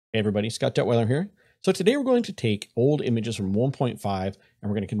Hey everybody, Scott Detweiler here. So today we're going to take old images from 1.5 and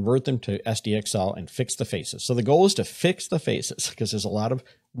we're going to convert them to SDXL and fix the faces. So the goal is to fix the faces because there's a lot of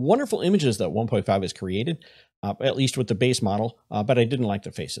wonderful images that 1.5 has created, at least with the base model, but I didn't like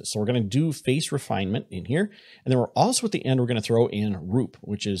the faces. So we're going to do face refinement in here. And then we're also at the end, we're going to throw in Roop,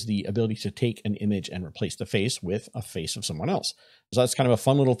 which is the ability to take an image and replace the face with a face of someone else. So that's kind of a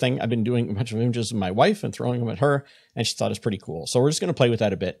fun little thing. I've been doing a bunch of images of my wife and throwing them at her, and she thought it was pretty cool. So we're just going to play with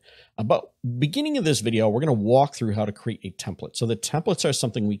that a bit. But beginning of this video, we're going to walk through how to create a template. So the templates are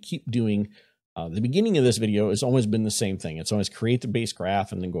something we keep doing. The beginning of this video has always been the same thing. It's always create the base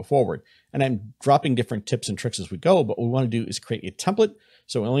graph and then go forward. And I'm dropping different tips and tricks as we go, but what we want to do is create a template.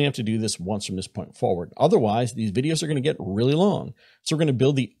 So we only have to do this once from this point forward. Otherwise, these videos are going to get really long. So we're going to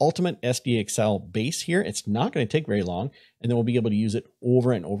build the ultimate SDXL base here. It's not going to take very long, and then we'll be able to use it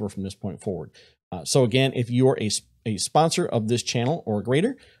over and over from this point forward. So again, if you're a sponsor of this channel or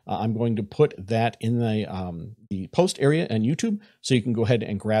greater, I'm going to put that in the post area on YouTube, so you can go ahead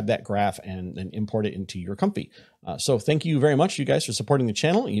and grab that graph and then import it into your Comfy. So thank you very much, you guys, for supporting the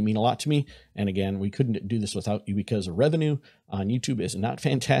channel. You mean a lot to me. And again, we couldn't do this without you because revenue on YouTube is not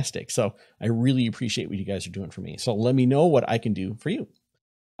fantastic. So I really appreciate what you guys are doing for me. So let me know what I can do for you.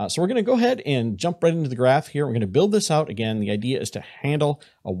 So we're going to go ahead and jump right into the graph here. We're going to build this out. Again, the idea is to handle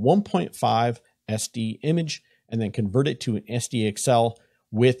a 1.5 SD image and then convert it to an SDXL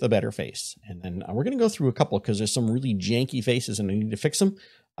with a better face. And then we're going to go through a couple because there's some really janky faces and I need to fix them.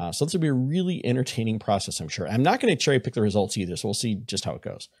 So this will be a really entertaining process, I'm sure. I'm not going to cherry pick the results either, so we'll see just how it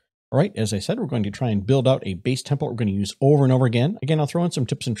goes. All right, as I said, we're going to try and build out a base template we're going to use over and over again. Again, I'll throw in some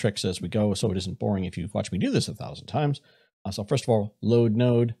tips and tricks as we go so it isn't boring if you've watched me do this 1,000 times. So first of all, load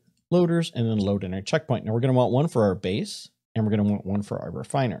node, loaders, and then load in our checkpoint. Now we're going to want one for our base, and we're going to want one for our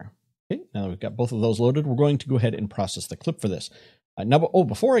refiner. Okay, now that we've got both of those loaded, we're going to go ahead and process the clip for this. Now,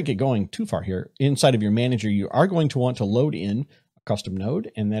 before I get going too far here, inside of your manager, you are going to want to load in a custom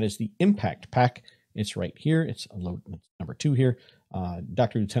node, and that is the impact pack. It's right here. It's load number 2 here.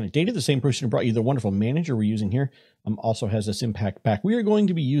 Dr. Lieutenant Data, the same person who brought you the wonderful manager we're using here, also has this impact pack. We are going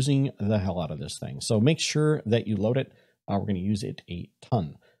to be using the hell out of this thing. So make sure that you load it. We're going to use it a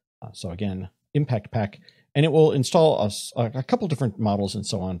ton. So again, impact pack. And it will install us a couple different models and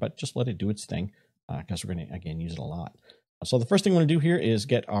so on, but just let it do its thing because we're going to, again, use it a lot. So the first thing we want to do here is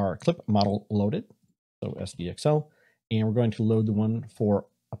get our clip model loaded. So SDXL, and we're going to load the one for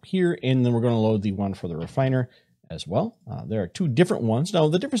up here, and then we're going to load the one for the refiner as well. There are two different ones. Now,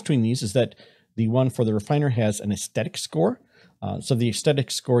 the difference between these is that the one for the refiner has an aesthetic score. So the aesthetic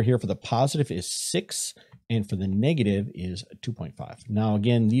score here for the positive is 6. And for the negative is 2.5. Now,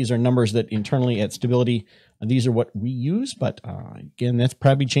 again, these are numbers that internally at Stability, these are what we use. But again, that's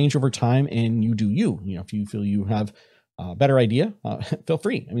probably changed over time, and you do you. You know, if you feel you have a better idea, feel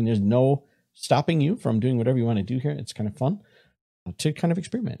free. I mean, there's no stopping you from doing whatever you want to do here. It's kind of fun to kind of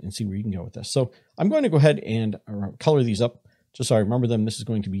experiment and see where you can go with this. So I'm going to go ahead and color these up just so I remember them. This is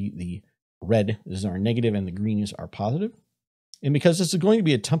going to be the red. This is our negative, and the green is our positive. And because this is going to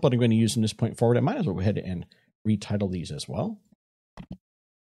be a template I'm going to use from this point forward, I might as well go ahead and retitle these as well.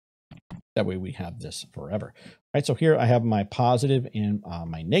 That way we have this forever. All right, so here I have my positive and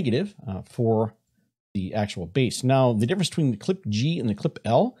my negative for the actual base. Now, the difference between the clip G and the clip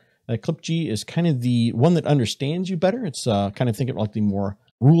L, clip G is kind of the one that understands you better. It's kind of think of like the more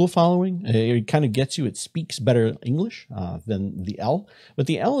rule following. It kind of gets you, it speaks better English than the L. But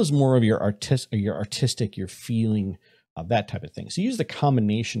the L is more of your artistic, your feeling, that type of thing. So use the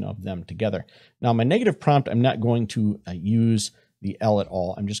combination of them together. Now, my negative prompt, I'm not going to use the L at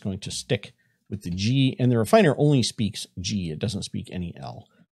all. I'm just going to stick with the G, and the refiner only speaks G. It doesn't speak any L.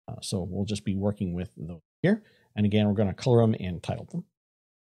 So we'll just be working with those here. And again, we're going to color them and title them.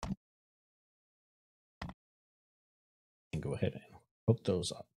 And go ahead and hook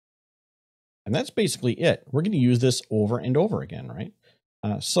those up. And that's basically it. We're going to use this over and over again, right?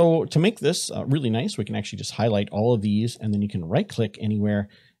 So to make this really nice, we can actually just highlight all of these, and then you can right click anywhere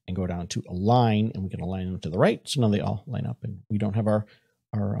and go down to align, and we can align them to the right. So now they all line up and we don't have our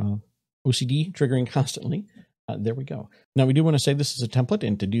OCD triggering constantly. There we go. Now we do want to say this is a template,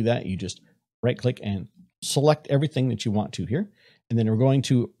 and to do that, you just right click and select everything that you want to here. And then we're going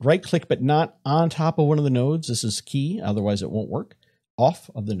to right click, but not on top of one of the nodes. This is key, otherwise it won't work.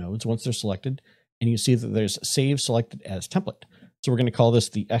 Off of the nodes once they're selected, and you see that there's save selected as template. So we're going to call this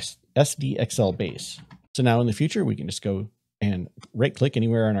the SDXL base. So now in the future, we can just go and right click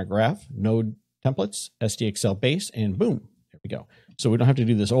anywhere on our graph, node templates, SDXL base, and boom, there we go. So we don't have to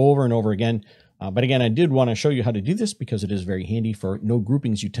do this over and over again. But again, I did want to show you how to do this because it is very handy for node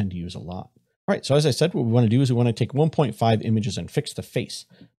groupings you tend to use a lot. All right, so as I said, what we want to do is we want to take 1.5 images and fix the face.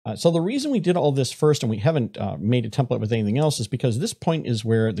 So the reason we did all this first and we haven't made a template with anything else is because this point is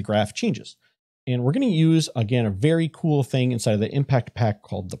where the graph changes. And we're going to use, again, a very cool thing inside of the impact pack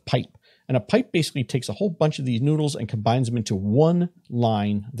called the pipe. And a pipe basically takes a whole bunch of these noodles and combines them into one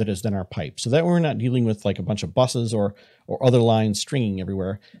line that is then our pipe. So that we're not dealing with like a bunch of buses or other lines stringing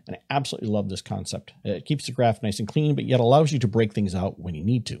everywhere. And I absolutely love this concept. It keeps the graph nice and clean, but yet allows you to break things out when you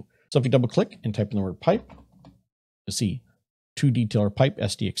need to. So if you double click and type in the word pipe, you'll see 2D pipe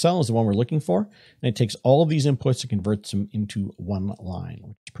SDXL is the one we're looking for. And it takes all of these inputs and converts them into one line,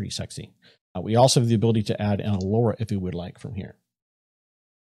 which is pretty sexy. We also have the ability to add an Allura if you would like from here.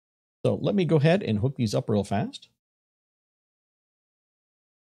 So let me go ahead and hook these up real fast.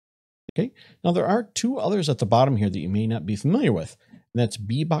 Okay, now there are two others at the bottom here that you may not be familiar with, and that's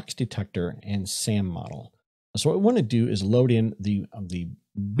B-Box Detector and SAM Model. So what we want to do is load in the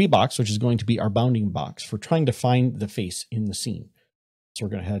B-Box, which is going to be our bounding box for trying to find the face in the scene. So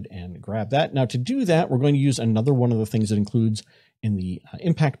we're going to head and grab that. Now to do that, we're going to use another one of the things that includes in the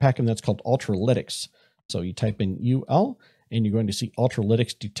impact pack, and that's called Ultralytics. So you type in UL, and you're going to see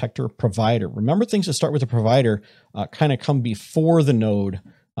Ultralytics Detector Provider. Remember, things that start with a provider kind of come before the node,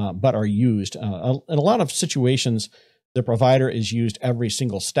 but are used. In a lot of situations, the provider is used every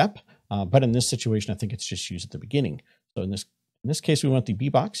single step, but in this situation, I think it's just used at the beginning. So in this case, we want the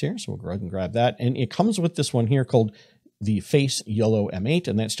B-Box here, so we'll go ahead and grab that. And it comes with this one here called the Face Yellow M8,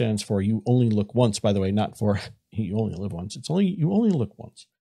 and that stands for You Only Look Once, by the way, not for You Only Live Once. It's only You Only Look Once.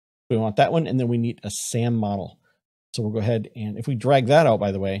 We want that one, and then we need a SAM model. So we'll go ahead, and if we drag that out,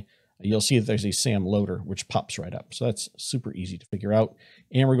 by the way, you'll see that there's a SAM loader, which pops right up. So that's super easy to figure out.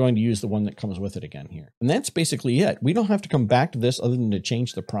 And we're going to use the one that comes with it again here. And that's basically it. We don't have to come back to this other than to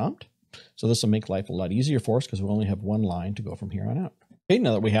change the prompt. So this will make life a lot easier for us because we only have one line to go from here on out. Okay,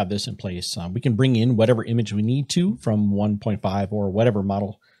 now that we have this in place, we can bring in whatever image we need to from 1.5 or whatever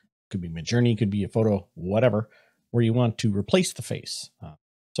model. Could be Midjourney, could be a photo, whatever, where you want to replace the face.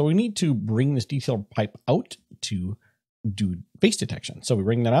 So we need to bring this detail pipe out to do face detection. So we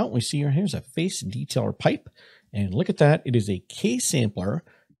bring that out and we see here's a face detailer pipe. And look at that. It is a K sampler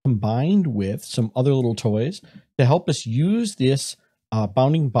combined with some other little toys to help us use this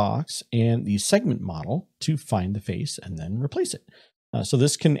bounding box and the segment model to find the face and then replace it. So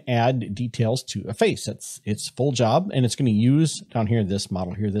this can add details to a face. That's its full job. And it's going to use down here, this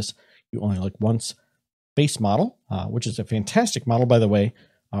model here, this You Only Look Once face model, which is a fantastic model, by the way,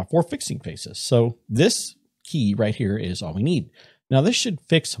 for fixing faces. So this key right here is all we need. Now this should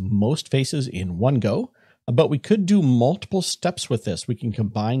fix most faces in one go, but we could do multiple steps with this. We can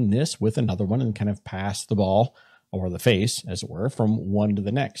combine this with another one and kind of pass the ball or the face, as it were, from one to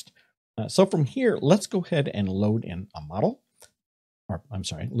the next. So from here, let's go ahead and load in a model, or I'm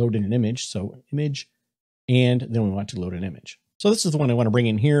sorry, load in an image. So image, and then we want to load an image. So this is the one I want to bring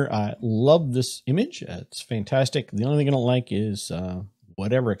in here. I love this image. It's fantastic. The only thing I don't like is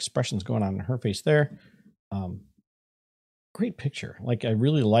whatever expression's going on in her face there. Great picture. Like, I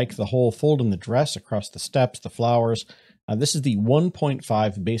really like the whole fold in the dress across the steps, the flowers. This is the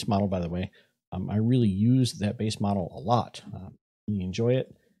 1.5 base model, by the way. I really use that base model a lot. Really enjoy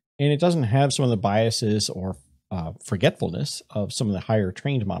it. And it doesn't have some of the biases or forgetfulness of some of the higher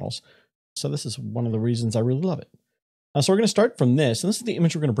trained models. So this is one of the reasons I really love it. So we're going to start from this, and this is the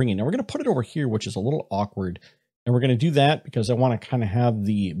image we're going to bring in. Now we're going to put it over here, which is a little awkward. And we're going to do that because I want to kind of have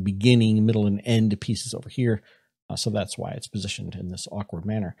the beginning, middle, and end pieces over here. So that's why it's positioned in this awkward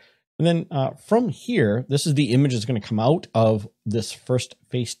manner. And then from here, this is the image that's going to come out of this first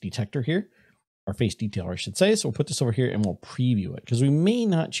face detector here, or face detailer, I should say. So we'll put this over here and we'll preview it because we may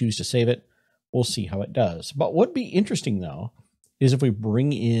not choose to save it. We'll see how it does. But what'd be interesting, though, is if we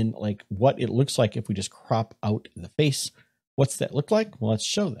bring in like what it looks like if we just crop out the face. What's that look like? Well, let's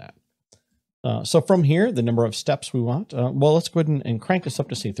show that. So from here, the number of steps we want, well, let's go ahead and crank this up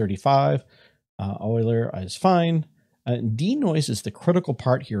to say 35. Euler is fine. Denoise is the critical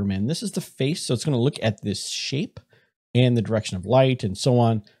part here, man. This is the face, so it's going to look at this shape and the direction of light and so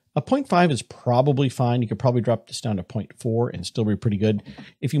on. A 0.5 is probably fine. You could probably drop this down to 0.4 and still be pretty good.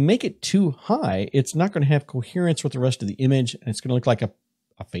 If you make it too high, it's not going to have coherence with the rest of the image, and it's going to look like a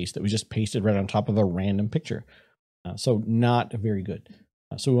face that was just pasted right on top of a random picture. So not very good.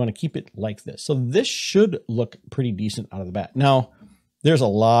 So we want to keep it like this. So this should look pretty decent out of the bat. Now, there's a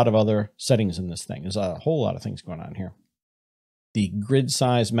lot of other settings in this thing. There's a whole lot of things going on here. The grid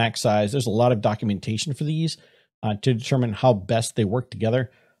size, max size, there's a lot of documentation for these to determine how best they work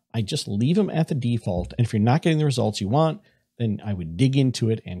together. I just leave them at the default. And if you're not getting the results you want, then I would dig into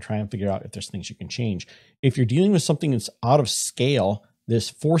it and try and figure out if there's things you can change. If you're dealing with something that's out of scale, this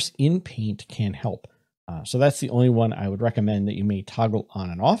force in paint can help. So that's the only one I would recommend that you may toggle on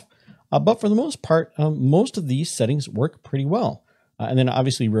and off. But for the most part, most of these settings work pretty well. And then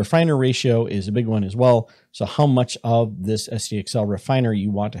obviously refiner ratio is a big one as well. So how much of this SDXL refiner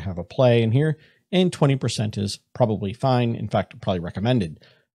you want to have a play in here, and 20% is probably fine. In fact, probably recommended.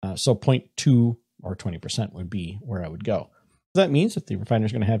 So 0.2 or 20% would be where I would go. So that means that the refiner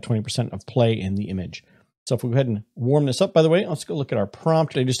is going to have 20% of play in the image. So if we go ahead and warm this up, by the way, let's go look at our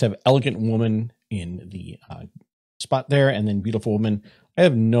prompt. I just have elegant woman in the spot there, and then beautiful woman. I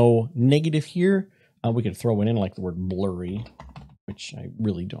have no negative here. We could throw it in like the word blurry, which I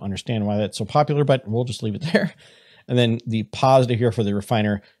really don't understand why that's so popular, but we'll just leave it there. And then the positive here for the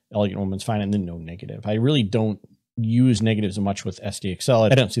refiner, elegant woman's fine, and then no negative. I really don't use negatives much with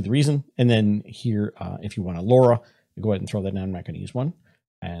SDXL. I don't see the reason. And then here, if you want a Laura, go ahead and throw that down. I'm not going to use one.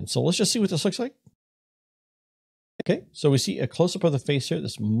 And so let's just see what this looks like. Okay, so we see a close-up of the face here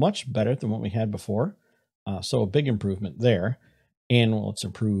that's much better than what we had before. So a big improvement there. And let's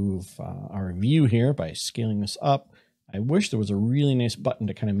improve our view here by scaling this up. I wish there was a really nice button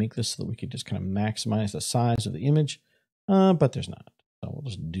to kind of make this so that we could just kind of maximize the size of the image, but there's not. So we'll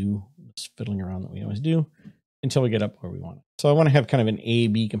just do this fiddling around that we always do until we get up where we want it. So I want to have kind of an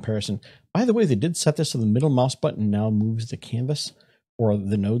A-B comparison. By the way, they did set this so the middle mouse button now moves the canvas or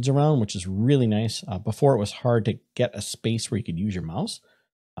the nodes around, which is really nice. Before it was hard to get a space where you could use your mouse.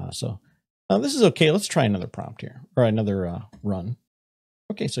 So this is okay. Let's try another prompt here, or another run.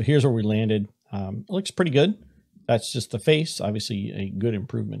 Okay, so here's where we landed. It looks pretty good. That's just the face, obviously a good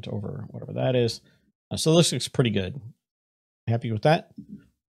improvement over whatever that is. So this looks pretty good. Happy with that.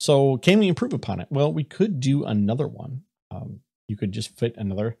 So can we improve upon it? Well, we could do another one. You could just fit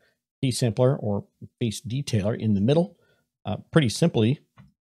another face sampler or face detailer in the middle pretty simply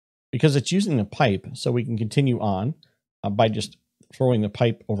because it's using the pipe. So we can continue on by just throwing the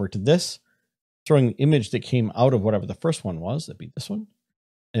pipe over to this, throwing the image that came out of whatever the first one was, that'd be this one.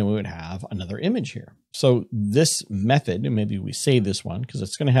 And we would have another image here. So this method, and maybe we save this one because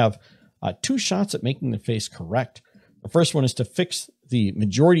it's going to have 2 shots at making the face correct. The first one is to fix the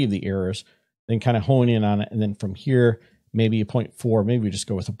majority of the errors, then kind of hone in on it. And then from here, maybe a 0.4, maybe we just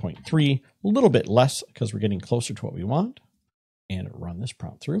go with a 0.3, a little bit less because we're getting closer to what we want. And run this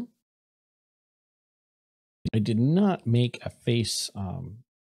prompt through. I did not make a face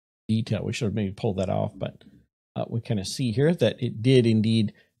detail. We should have maybe pulled that off, but we kind of see here that it did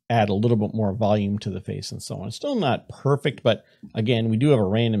indeed add a little bit more volume to the face and so on. It's still not perfect, but again, we do have a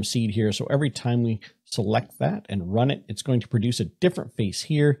random seed here. So every time we select that and run it, it's going to produce a different face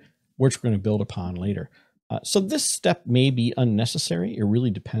here, which we're going to build upon later. So this step may be unnecessary. It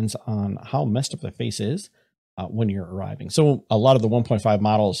really depends on how messed up the face is when you're arriving. So a lot of the 1.5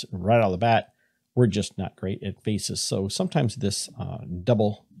 models right out of the bat were just not great at faces. So sometimes this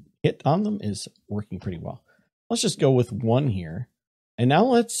double hit on them is working pretty well. Let's just go with one here. And now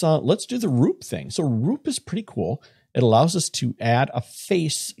let's do the Roop thing. So Roop is pretty cool. It allows us to add a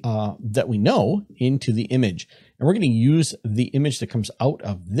face that we know into the image. And we're going to use the image that comes out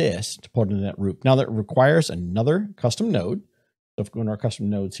of this to put into that Roop. Now that requires another custom node. So if we go into our custom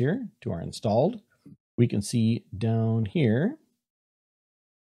nodes here to our installed, we can see down here,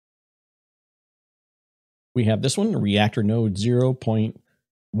 we have this one, reactor node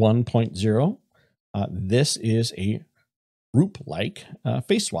 0.1.0. This is a Roop-like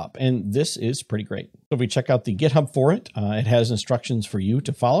face swap, and this is pretty great. So if we check out the GitHub for it, it has instructions for you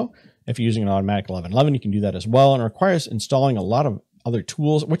to follow. If you're using an automatic 1111, you can do that as well, and it requires installing a lot of other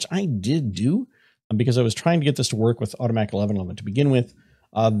tools, which I did do because I was trying to get this to work with automatic 1111 to begin with.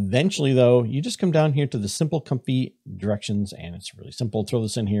 Eventually, though, you just come down here to the simple comfy directions, and it's really simple. Throw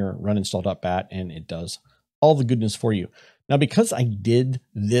this in here, run install.bat, and it does all the goodness for you. Now, because I did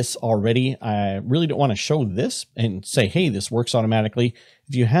this already, I really don't want to show this and say, hey, this works automatically.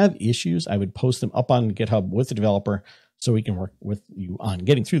 If you have issues, I would post them up on GitHub with the developer so we can work with you on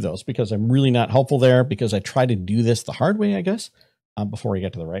getting through those, because I'm really not helpful there because I try to do this the hard way, I guess, before I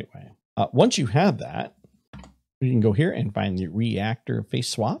get to the right way. Once you have that, we can go here and find the reactor face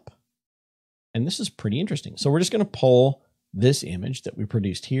swap. And this is pretty interesting. So we're just going to pull this image that we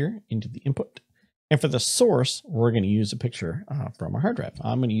produced here into the input. And for the source, we're going to use a picture from our hard drive.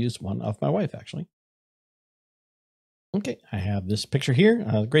 I'm going to use one of my wife, actually. Okay, I have this picture here.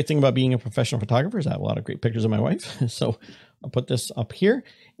 The great thing about being a professional photographer is I have a lot of great pictures of my wife. So I'll put this up here.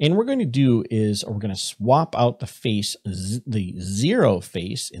 And what we're going to do is we're going to swap out the face, the 0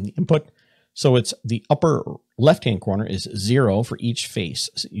 face in the input. So it's the upper left-hand corner is 0 for each face.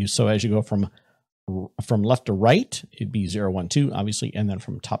 So as you go from left to right, it'd be 0, 1, 2, obviously, and then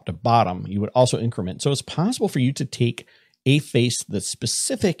from top to bottom, you would also increment. So it's possible for you to take a face that's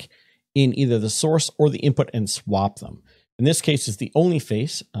specific in either the source or the input and swap them. In this case, it's the only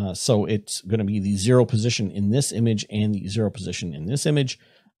face, so it's going to be the 0 position in this image and the 0 position in this image,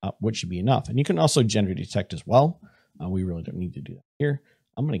 which should be enough. And you can also gender detect as well. We really don't need to do that here.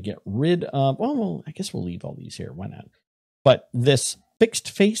 I'm going to get rid of, well, I guess we'll leave all these here. Why not? But this fixed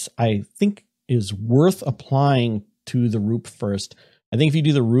face, I think, is worth applying to the Roop first. I think if you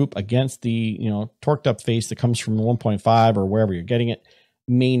do the Roop against the, torqued up face that comes from 1.5 or wherever you're getting it,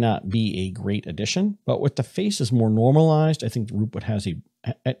 may not be a great addition. But with the faces more normalized, I think the Roop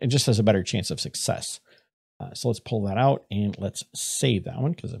it just has a better chance of success. So let's pull that out and let's save that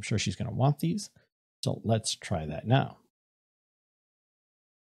one because I'm sure she's going to want these. So let's try that now.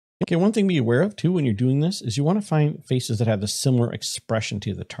 Okay, one thing to be aware of too when you're doing this is you want to find faces that have a similar expression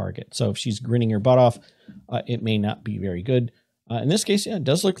to the target. So if she's grinning her butt off, it may not be very good. In this case, yeah, it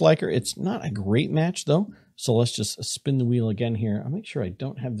does look like her. It's not a great match though. So let's just spin the wheel again here. I'll make sure I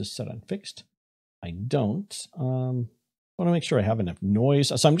don't have this set on fixed. I don't. I want to make sure I have enough noise.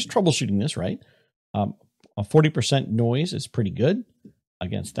 So I'm just troubleshooting this, right? A 40% noise is pretty good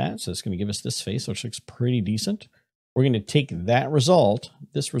against that. So it's going to give us this face, which looks pretty decent. We're going to take that result,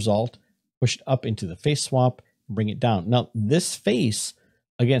 this result, push it up into the face swap, bring it down. Now, this face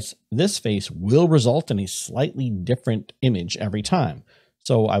against this face will result in a slightly different image every time.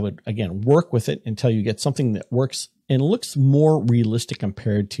 So I would, again, work with it until you get something that works and looks more realistic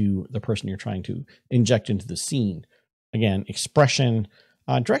compared to the person you're trying to inject into the scene. Again, expression,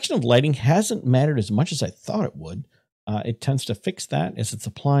 direction of lighting hasn't mattered as much as I thought it would. It tends to fix that as it's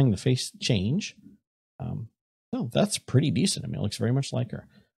applying the face change. No, that's pretty decent. I mean, it looks very much like her.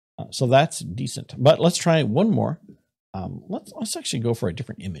 So that's decent. But let's try one more. Let's actually go for a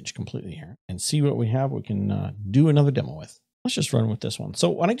different image completely here and see what we have. We can do another demo with. Let's just run with this one.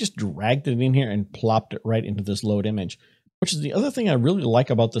 So when I just dragged it in here and plopped it right into this load image, which is the other thing I really like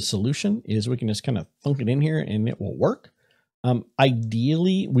about the solution is we can just kind of thunk it in here and it will work.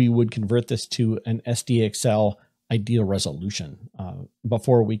 Ideally, we would convert this to an SDXL ideal resolution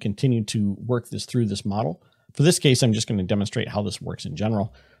before we continue to work this through this model. For this case, I'm just going to demonstrate how this works in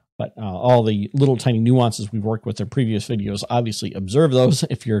general, but all the little tiny nuances we've worked with in previous videos, obviously observe those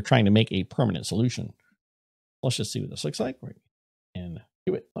if you're trying to make a permanent solution. Let's just see what this looks like. And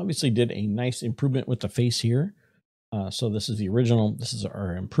do it. Obviously did a nice improvement with the face here. So this is the original, this is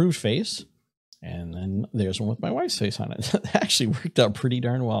our improved face. And then there's one with my wife's face on it. That actually worked out pretty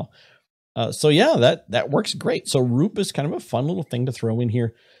darn well. So yeah, that works great. So Roop is kind of a fun little thing to throw in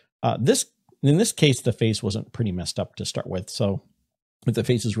here. In this case, the face wasn't pretty messed up to start with. So if the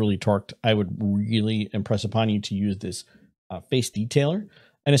face is really torqued, I would really impress upon you to use this face detailer.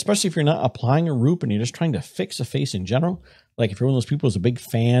 And especially if you're not applying a Roop and you're just trying to fix a face in general, like if you're one of those people who's a big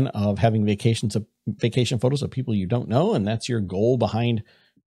fan of having vacation photos of people you don't know, and that's your goal behind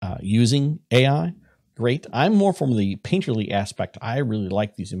using AI, great. I'm more from the painterly aspect. I really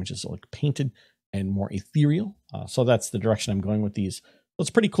like these images that look painted and more ethereal. So that's the direction I'm going with these. So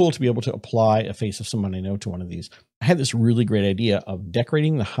it's pretty cool to be able to apply a face of someone I know to one of these. I had this really great idea of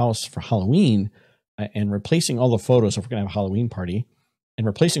decorating the house for Halloween and replacing all the photos. If we're going to have a Halloween party, and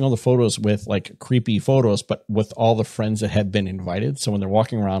replacing all the photos with like creepy photos, but with all the friends that have been invited. So when they're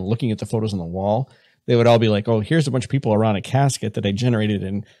walking around looking at the photos on the wall, they would all be like, oh, here's a bunch of people around a casket that I generated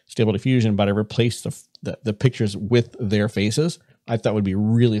in Stable Diffusion, but I replaced the pictures with their faces. I thought would be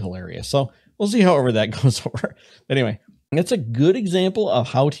really hilarious. So we'll see however that goes over. But anyway, that's a good example of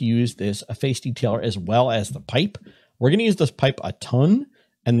how to use this face detailer as well as the pipe. We're going to use this pipe a ton.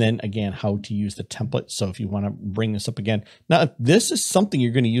 And then again, how to use the template. So if you want to bring this up again, now, if this is something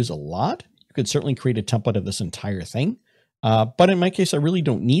you're going to use a lot, you could certainly create a template of this entire thing. But in my case, I really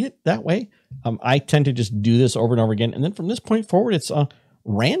don't need it that way. I tend to just do this over and over again. And then from this point forward, it's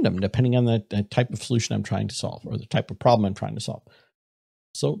random depending on the type of solution I'm trying to solve or the type of problem I'm trying to solve.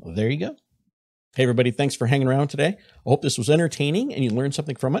 So there you go. Hey, everybody. Thanks for hanging around today. I hope this was entertaining and you learned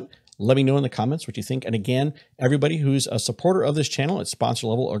something from it. Let me know in the comments what you think. And again, everybody who's a supporter of this channel at sponsor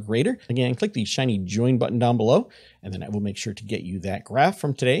level or greater, again, click the shiny join button down below, and then I will make sure to get you that graph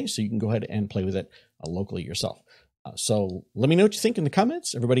from today so you can go ahead and play with it locally yourself. So let me know what you think in the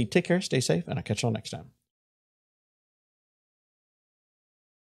comments. Everybody take care, stay safe, and I'll catch you all next time.